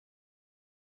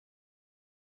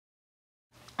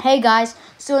Hey guys,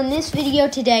 so in this video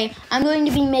today, I'm going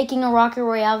to be making a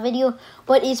Royale video,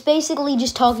 but it's basically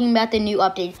just talking about the new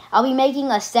update. I'll be making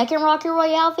a second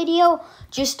Royale video,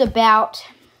 just about,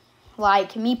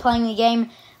 like, me playing the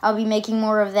game. I'll be making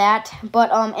more of that,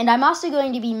 but, and I'm also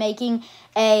going to be making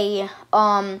a,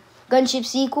 Gunship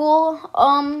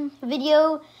sequel,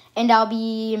 video, and I'll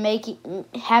be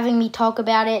having me talk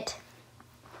about it,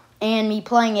 and me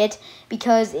playing it,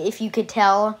 because if you could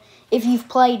tell, if you've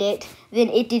played it, then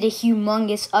it did a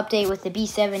humongous update with the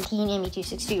B17,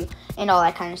 ME262, and all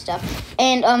that kind of stuff.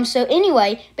 And so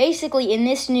anyway, basically in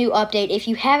this new update, if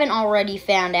you haven't already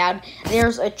found out,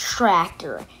 there's a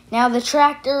tractor. Now the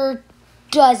tractor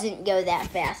doesn't go that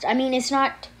fast. I mean, it's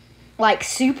not like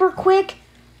super quick,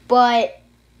 but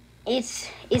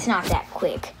it's not that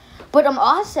quick. But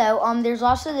there's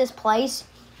also this place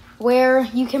where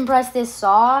you can press this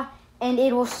saw and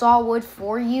it will saw wood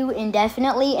for you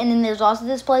indefinitely. And then there's also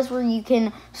this place where you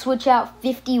can switch out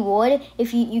 50 wood.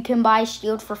 If you can buy a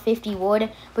shield for 50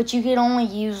 wood, but you can only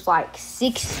use like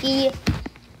 60.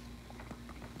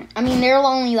 I mean, there are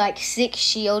only like 6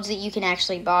 shields that you can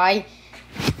actually buy.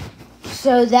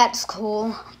 So that's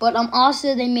cool. But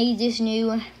also they made this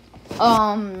new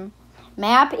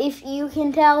map, if you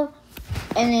can tell.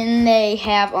 And then they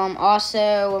have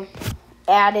also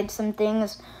added some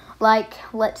things, like,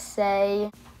 let's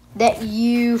say that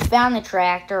you found the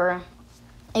tractor,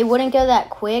 it wouldn't go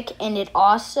that quick, and it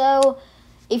also,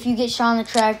 if you get shot on the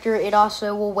tractor, it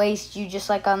also will waste you just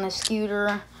like on the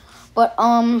scooter. But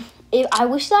I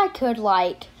wish that I could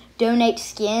like donate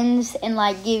skins and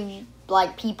like give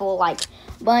like people like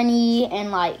money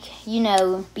and like, you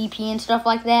know, BP and stuff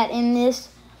like that in this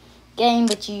game,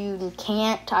 but you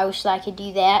can't. I wish that I could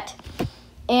do that.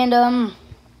 And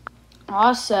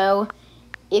also,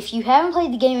 if you haven't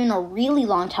played the game in a really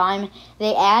long time,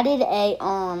 they added a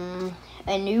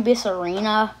Anubis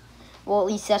Arena. Well, at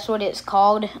least that's what it's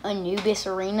called, Anubis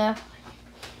Arena.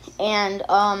 And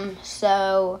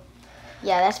so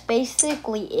yeah, that's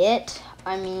basically it.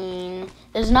 I mean,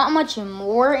 there's not much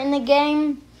more in the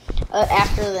game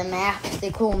after the map,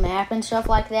 the cool map and stuff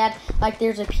like that. Like,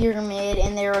 there's a pyramid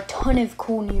and there are a ton of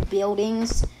cool new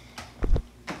buildings.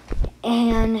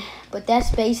 But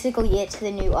that's basically it to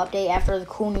the new update after the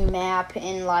cool new map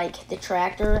and like the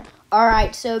tractor.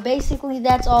 Alright, so basically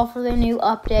that's all for the new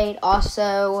update.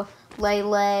 Also,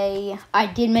 Lele, I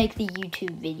did make the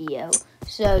YouTube video.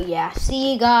 So yeah,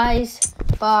 see you guys.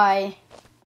 Bye.